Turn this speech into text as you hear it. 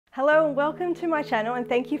Hello and welcome to my channel, and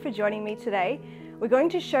thank you for joining me today. We're going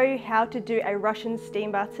to show you how to do a Russian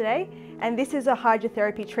steam bath today, and this is a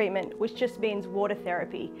hydrotherapy treatment, which just means water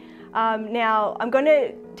therapy. Now, I'm going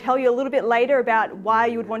to tell you a little bit later about why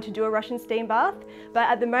you would want to do a Russian steam bath, but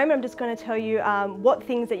at the moment I'm just going to tell you what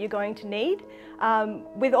things that you're going to need.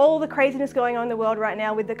 With all the craziness going on in the world right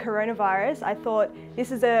now with the coronavirus, I thought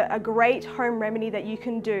this is a great home remedy that you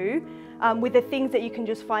can do with the things that you can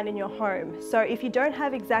just find in your home. So if you don't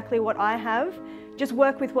have exactly what I have, just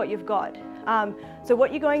work with what you've got. So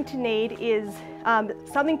what you're going to need is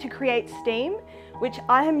something to create steam, which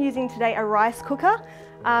I am using today a rice cooker.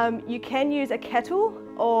 You can use a kettle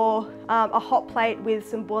or a hot plate with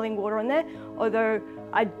some boiling water on there, although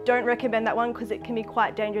I don't recommend that one because it can be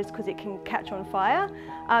quite dangerous because it can catch on fire.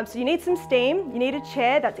 So you need some steam, you need a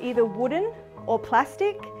chair that's either wooden or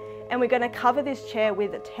plastic, and we're going to cover this chair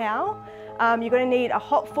with a towel. You're going to need a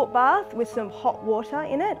hot foot bath with some hot water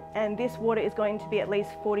in it, and this water is going to be at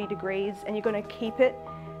least 40 degrees, and you're going to keep it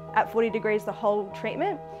at 40 degrees the whole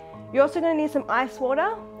treatment. You're also going to need some ice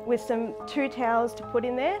water with some 2 towels to put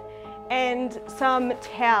in there and some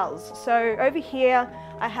towels. So over here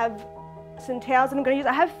I have some towels that I'm going to use.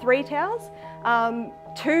 I have 3 towels.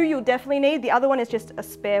 2 you'll definitely need, the other one is just a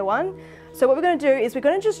spare one. So what we're going to do is we're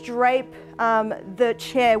going to just drape the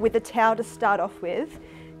chair with the towel to start off with,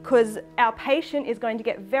 because our patient is going to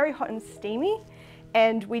get very hot and steamy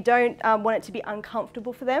and we don't want it to be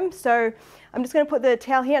uncomfortable for them. So I'm just going to put the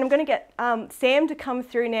towel here, and I'm going to get Sam to come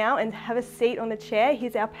through now and have a seat on the chair.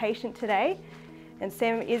 He's our patient today, and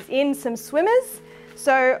Sam is in some swimmers.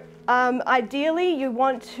 So ideally you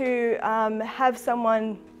want to have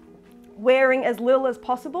someone wearing as little as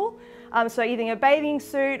possible. So either a bathing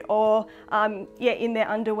suit or in their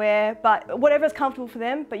underwear, but whatever's comfortable for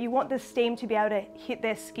them, but you want the steam to be able to hit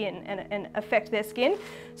their skin and affect their skin.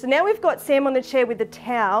 So now we've got Sam on the chair with the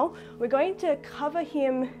towel. We're going to cover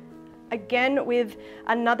him again with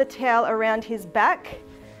another towel around his back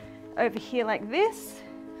over here like this.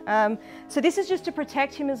 So this is just to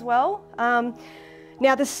protect him as well.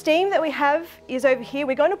 Now the steam that we have is over here.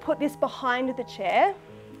 We're going to put this behind the chair.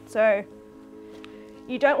 So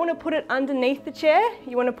you don't want to put it underneath the chair,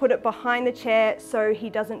 you want to put it behind the chair so he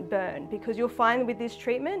doesn't burn, because you'll find with this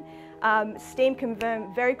treatment, steam can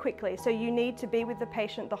burn very quickly, so you need to be with the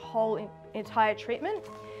patient the whole entire treatment.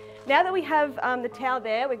 Now that we have the towel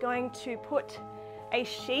there, we're going to put a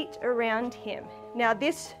sheet around him. Now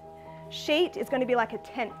this sheet is going to be like a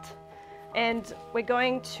tent, and we're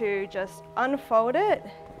going to just unfold it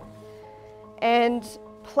and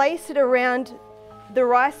place it around the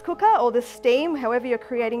rice cooker or the steam, however you're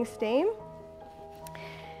creating steam.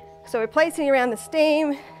 So we're placing around the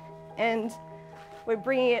steam and we're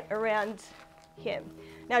bringing it around him.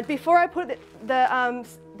 Now before I put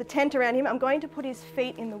the tent around him, I'm going to put his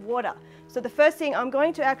feet in the water. So the first thing, I'm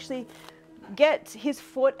going to actually get his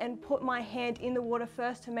foot and put my hand in the water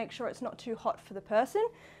first to make sure it's not too hot for the person.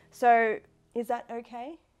 So is that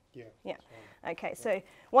okay? Yeah. Yeah. Okay, so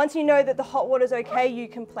once you know that the hot water is okay, you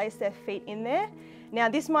can place their feet in there. Now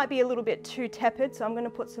this might be a little bit too tepid, so I'm going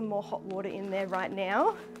to put some more hot water in there right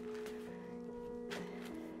now.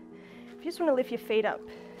 If you just want to lift your feet up,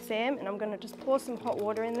 Sam, and I'm going to just pour some hot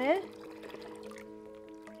water in there.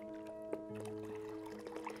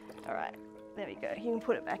 All right, there we go. You can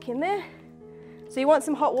put it back in there. So you want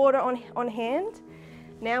some hot water on hand.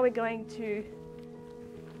 Now we're going to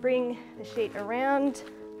bring the sheet around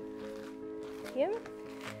him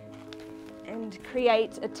and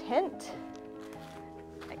create a tent.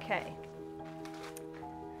 Okay,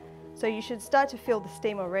 so you should start to feel the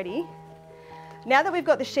steam already. Now that we've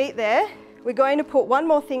got the sheet there, we're going to put one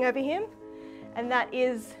more thing over him, and that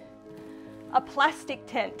is a plastic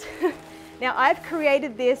tent. Now I've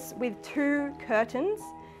created this with 2 curtains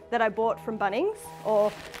that I bought from Bunnings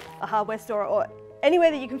or a hardware store or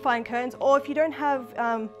anywhere that you can find curtains, or if you don't have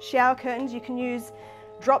shower curtains, you can use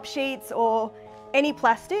drop sheets or any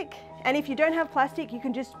plastic. And if you don't have plastic, you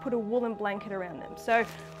can just put a woolen blanket around them. So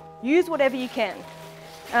use whatever you can.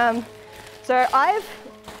 So I've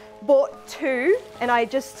bought 2 and I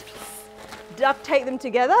just duct tape them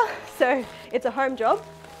together. So it's a home job.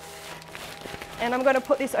 And I'm going to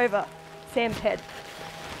put this over Sam's head.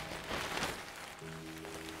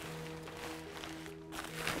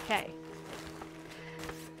 Okay.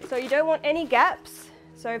 So you don't want any gaps.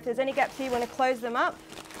 So if there's any gaps here, you want to close them up.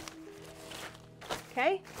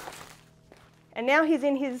 Okay. And now he's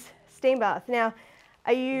in his steam bath. Now,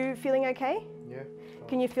 are you feeling okay? Yeah.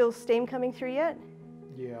 Can you feel steam coming through yet?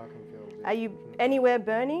 Yeah, I can feel it. Are you anywhere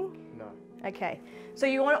burning? No. Okay. So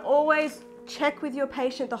you want to always check with your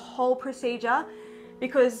patient the whole procedure,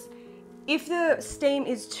 because If the steam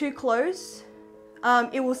is too close,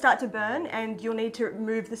 it will start to burn and you'll need to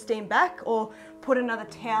move the steam back or put another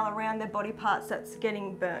towel around their body parts that's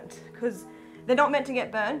getting burnt, because they're not meant to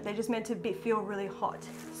get burnt, they're just meant to feel really hot.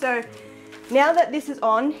 So now that this is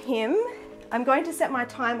on him, I'm going to set my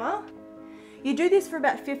timer. You do this for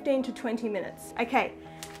about 15 to 20 minutes. Okay,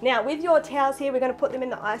 now with your towels here, we're going to put them in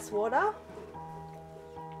the ice water.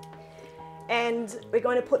 And we're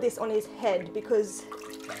going to put this on his head because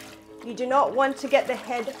you do not want to get the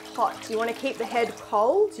head hot. You want to keep the head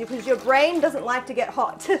cold because your brain doesn't like to get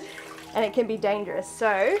hot and it can be dangerous.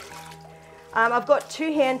 So I've got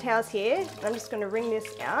 2 hand towels here. I'm just going to wring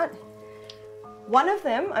this out. One of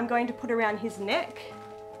them I'm going to put around his neck.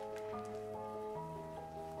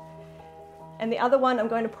 And the other one I'm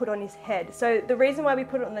going to put on his head. So the reason why we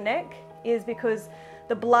put it on the neck is because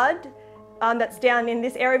the blood that's down in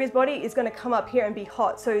this area of his body is going to come up here and be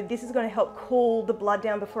hot. So this is going to help cool the blood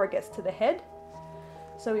down before it gets to the head.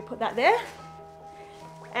 So we put that there.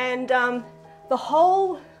 And the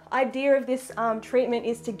whole idea of this treatment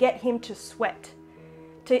is to get him to sweat,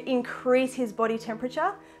 to increase his body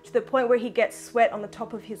temperature to the point where he gets sweat on the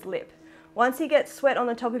top of his lip. Once he gets sweat on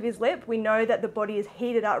the top of his lip, we know that the body is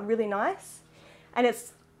heated up really nice. And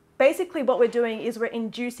it's basically what we're doing is we're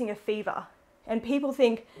inducing a fever. And people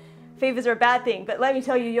think fevers are a bad thing, but let me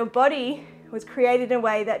tell you, your body was created in a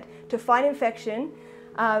way that to fight infection,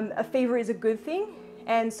 a fever is a good thing.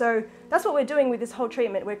 And so that's what we're doing with this whole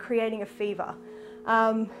treatment. We're creating a fever.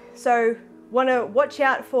 So want to watch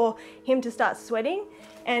out for him to start sweating.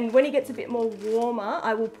 And when he gets a bit more warmer,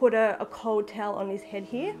 I will put a cold towel on his head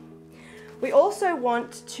here. We also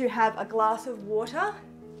want to have a glass of water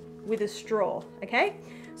with a straw, okay?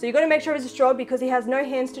 So you've got to make sure it's a straw because he has no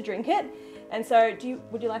hands to drink it. And so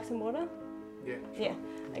would you like some water? Yeah. Sure.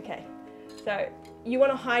 Yeah, okay. So you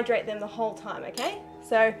want to hydrate them the whole time, okay?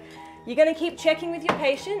 So you're going to keep checking with your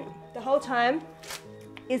patient the whole time.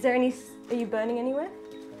 Are you burning anywhere?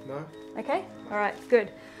 No. Okay, all right,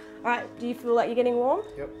 good. All right, do you feel like you're getting warm?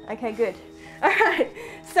 Yep. Okay, good. All right,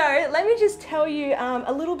 so let me just tell you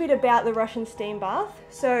a little bit about the Russian steam bath.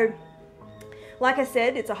 So like I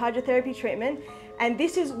said, it's a hydrotherapy treatment, and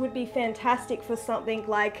this would be fantastic for something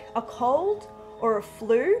like a cold or a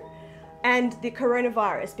flu and the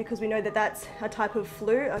coronavirus, because we know that that's a type of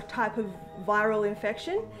flu, a type of viral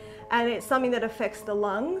infection, and it's something that affects the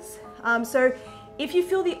lungs. So if you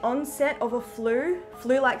feel the onset of a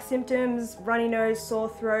flu-like symptoms, runny nose, sore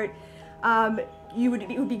throat, it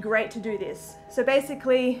would be great to do this. So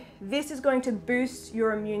basically, this is going to boost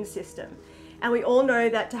your immune system. And we all know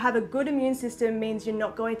that to have a good immune system means you're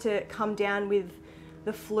not going to come down with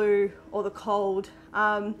the flu or the cold.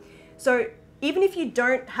 So even if you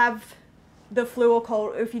don't have the flu or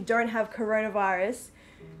cold, or if you don't have coronavirus,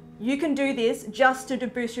 you can do this just to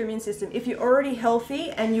boost your immune system. If you're already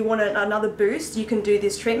healthy and you want another boost, you can do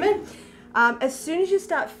this treatment. As soon as you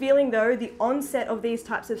start feeling though the onset of these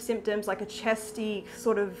types of symptoms, like a chesty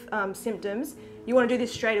sort of symptoms, you want to do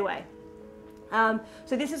this straight away.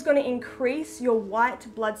 So this is going to increase your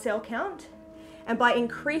white blood cell count. And by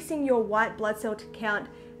increasing your white blood cell count,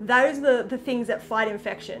 those are the things that fight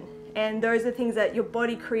infection. And those are things that your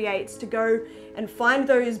body creates to go and find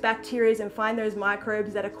those bacteria and find those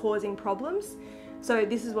microbes that are causing problems. So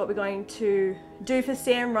this is what we're going to do for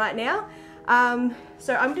Sam right now.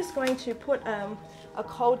 So I'm just going to put a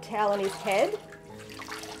cold towel on his head.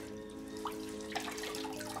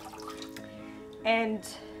 And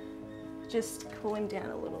just cool him down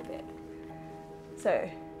a little bit. So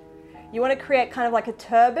you want to create kind of like a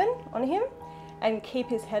turban on him and keep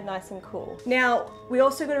his head nice and cool. Now, we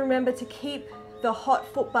also got to remember to keep the hot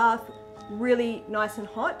foot bath really nice and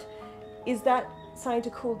hot. Is that starting to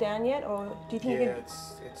cool down yet, or do you think you can...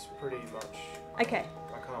 it's pretty much... Okay.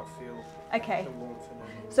 I can't feel the warmth in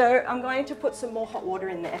it. So I'm going to put some more hot water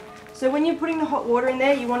in there. So when you're putting the hot water in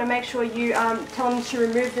there, you want to make sure you tell them to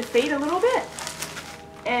remove the feet a little bit.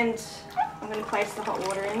 And I'm going to place the hot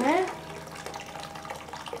water in there.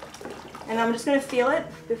 And I'm just going to feel it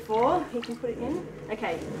before he can put it in.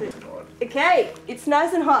 Okay, okay, it's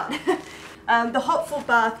nice and hot. The hot foot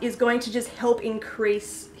bath is going to just help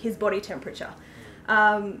increase his body temperature.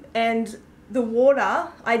 And the water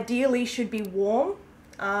ideally should be warm,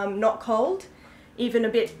 not cold, even a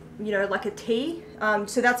bit, you know, like a tea.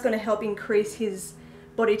 So that's going to help increase his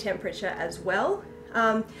body temperature as well.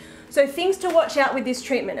 So things to watch out with this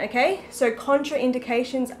treatment, okay? So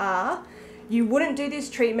contraindications are, you wouldn't do this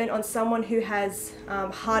treatment on someone who has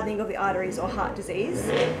hardening of the arteries or heart disease.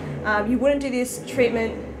 You wouldn't do this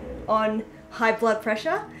treatment on high blood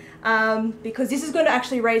pressure because this is going to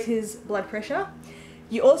actually raise his blood pressure.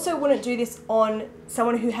 You also wouldn't do this on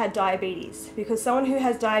someone who had diabetes, because someone who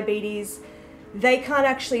has diabetes, they can't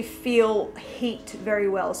actually feel heat very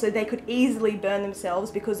well, so they could easily burn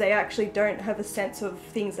themselves because they actually don't have a sense of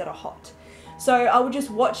things that are hot. So I would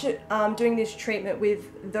just watch it doing this treatment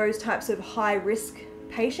with those types of high risk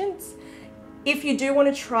patients. If you do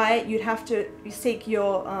want to try it, you'd have to seek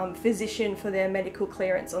your physician for their medical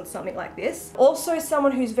clearance on something like this. Also,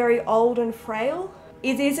 someone who's very old and frail,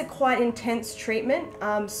 it is a quite intense treatment,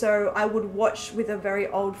 so I would watch with a very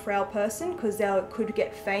old, frail person because they could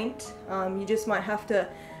get faint. You just might have to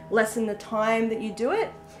lessen the time that you do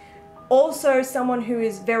it. Also, someone who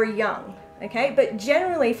is very young, okay? But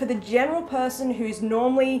generally, for the general person who's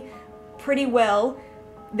normally pretty well,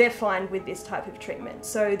 they're fine with this type of treatment.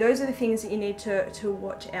 So those are the things that you need to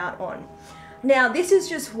watch out on. Now, this is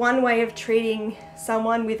just one way of treating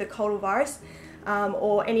someone with a cold or virus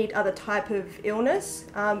or any other type of illness.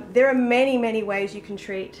 There are many, many ways you can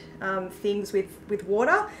treat things with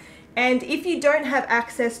water. And if you don't have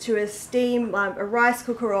access to a steam, a rice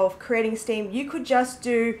cooker or creating steam, you could just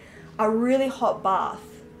do a really hot bath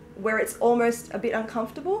where it's almost a bit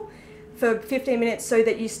uncomfortable for 15 minutes so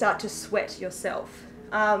that you start to sweat yourself.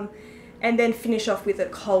 And then finish off with a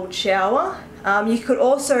cold shower. You could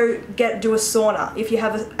also do a sauna. If you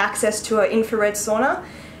have access to an infrared sauna,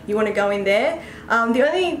 you want to go in there. The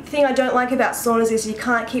only thing I don't like about saunas is you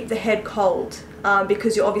can't keep the head cold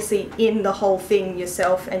because you're obviously in the whole thing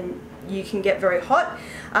yourself and you can get very hot.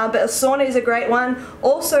 But a sauna is a great one.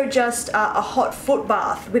 Also just a hot foot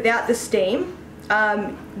bath without the steam,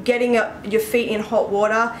 getting your feet in hot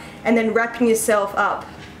water and then wrapping yourself up.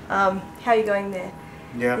 How are you going there?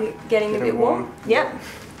 Yeah. You're getting a bit warm? Yeah.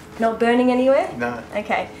 Not burning anywhere? No.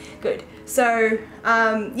 Okay, good. So,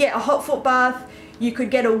 yeah, a hot foot bath. You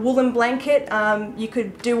could get a woolen blanket. You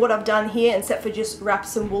could do what I've done here, except for just wrap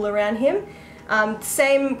some wool around him.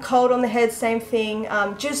 Same cold on the head, same thing.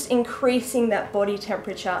 Just increasing that body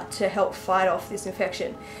temperature to help fight off this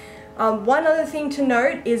infection. One other thing to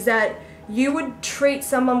note is that you would treat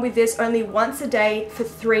someone with this only once a day for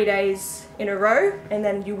 3 days in a row, and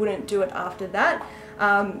then you wouldn't do it after that.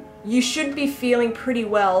 You should be feeling pretty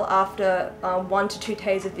well after 1 to 2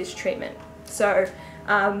 days of this treatment. So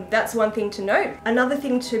that's one thing to note. Another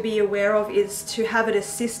thing to be aware of is to have an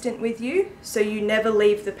assistant with you so you never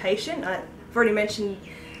leave the patient. I've already mentioned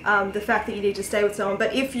the fact that you need to stay with someone,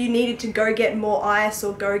 but if you needed to go get more ice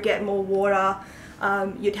or go get more water,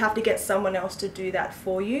 you'd have to get someone else to do that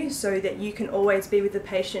for you so that you can always be with the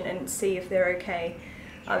patient and see if they're okay.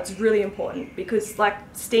 It's really important because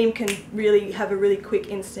steam can really have a really quick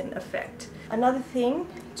instant effect. Another thing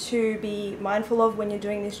to be mindful of when you're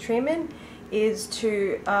doing this treatment is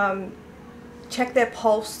to check their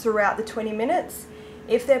pulse throughout the 20 minutes.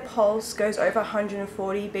 If their pulse goes over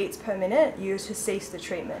 140 beats per minute, you have to cease the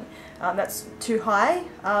treatment. That's too high,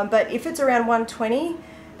 but if it's around 120,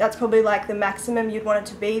 that's probably like the maximum you'd want it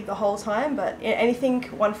to be the whole time, but anything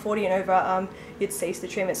 140 and over, you'd cease the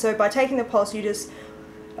treatment. So by taking the pulse, you just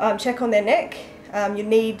check on their neck. You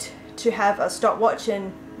need to have a stopwatch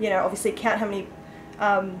and, obviously count how many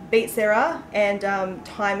beats there are and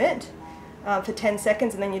time it for 10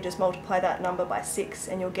 seconds, and then you just multiply that number by 6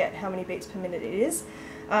 and you'll get how many beats per minute it is.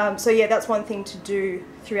 So yeah, that's one thing to do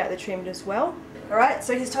throughout the treatment as well. Alright,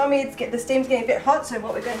 so he's told me the steam's getting a bit hot, so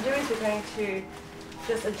what we're going to do is we're going to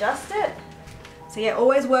just adjust it. So yeah,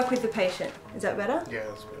 always work with the patient. Is that better? Yeah,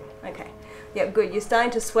 that's better. Okay. Yeah, good. You're starting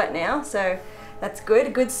to sweat now, so that's good. A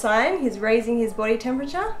good sign. He's raising his body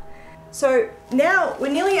temperature. So now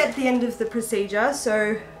we're nearly at the end of the procedure,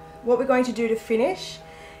 so what we're going to do to finish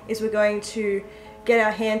is we're going to get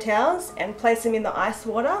our hand towels and place them in the ice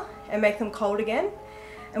water and make them cold again.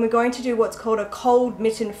 And we're going to do what's called a cold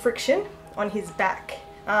mitten friction on his back.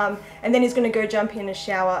 And then he's going to go jump in a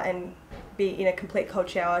shower and be in a complete cold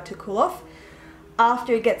shower to cool off.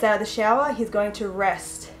 After he gets out of the shower, he's going to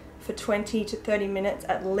rest for 20 to 30 minutes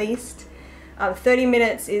at least. 30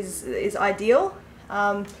 minutes is ideal.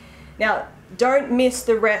 Now, don't miss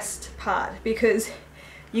the rest part because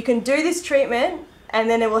you can do this treatment and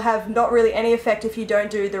then it will have not really any effect if you don't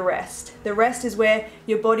do the rest. The rest is where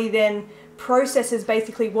your body then processes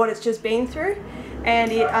basically what it's just been through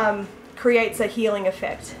and it creates a healing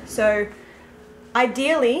effect. So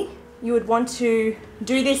ideally, you would want to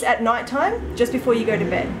do this at night time just before you go to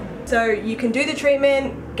bed. So you can do the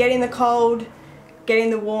treatment, get in the cold, get in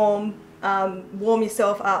the warm, warm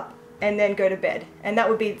yourself up and then go to bed, and that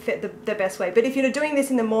would be the best way. But if you're doing this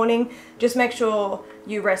in the morning, just make sure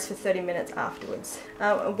you rest for 30 minutes afterwards.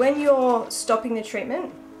 When you're stopping the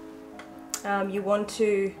treatment, you want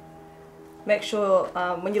to make sure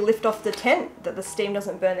when you lift off the tent that the steam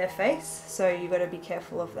doesn't burn their face, so you've got to be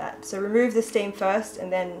careful of that. So remove the steam first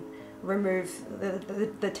and then remove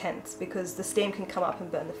the tents, because the steam can come up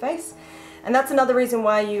and burn the face. And that's another reason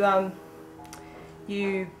why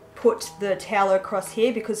you put the towel across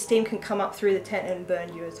here, because steam can come up through the tent and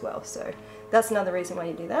burn you as well. So that's another reason why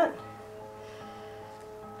you do that.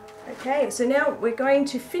 Okay, so now we're going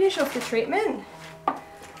to finish off the treatment.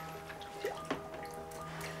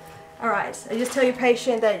 Alright, I just tell your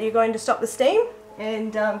patient that you're going to stop the steam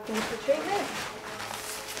and finish the treatment.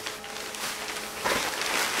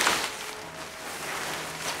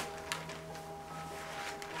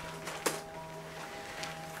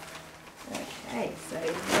 Okay, so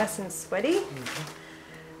nice and sweaty.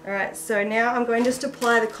 Alright, so now I'm going just to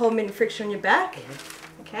apply the cold mint friction on your back.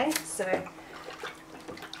 Okay, so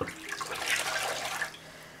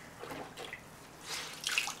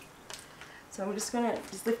I'm just going to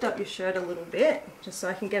lift up your shirt a little bit, just so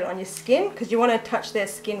I can get it on your skin, because you want to touch their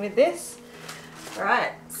skin with this.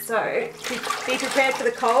 Alright, so be prepared for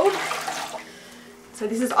the cold. So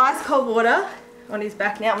this is ice cold water on his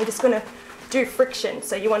back now. We're just going to do friction,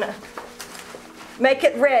 so you want to make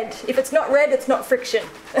it red. If it's not red, it's not friction.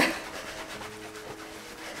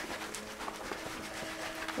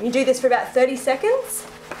 You do this for about 30 seconds.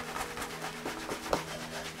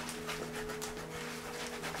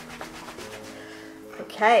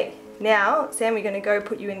 Okay, now Sam, we're going to go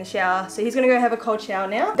put you in the shower. So he's going to go have a cold shower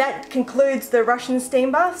now. That concludes the Russian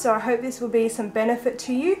steam bath, so I hope this will be some benefit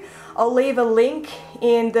to you. I'll leave a link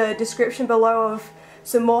in the description below of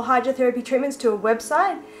some more hydrotherapy treatments to a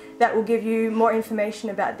website that will give you more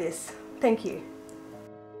information about this. Thank you.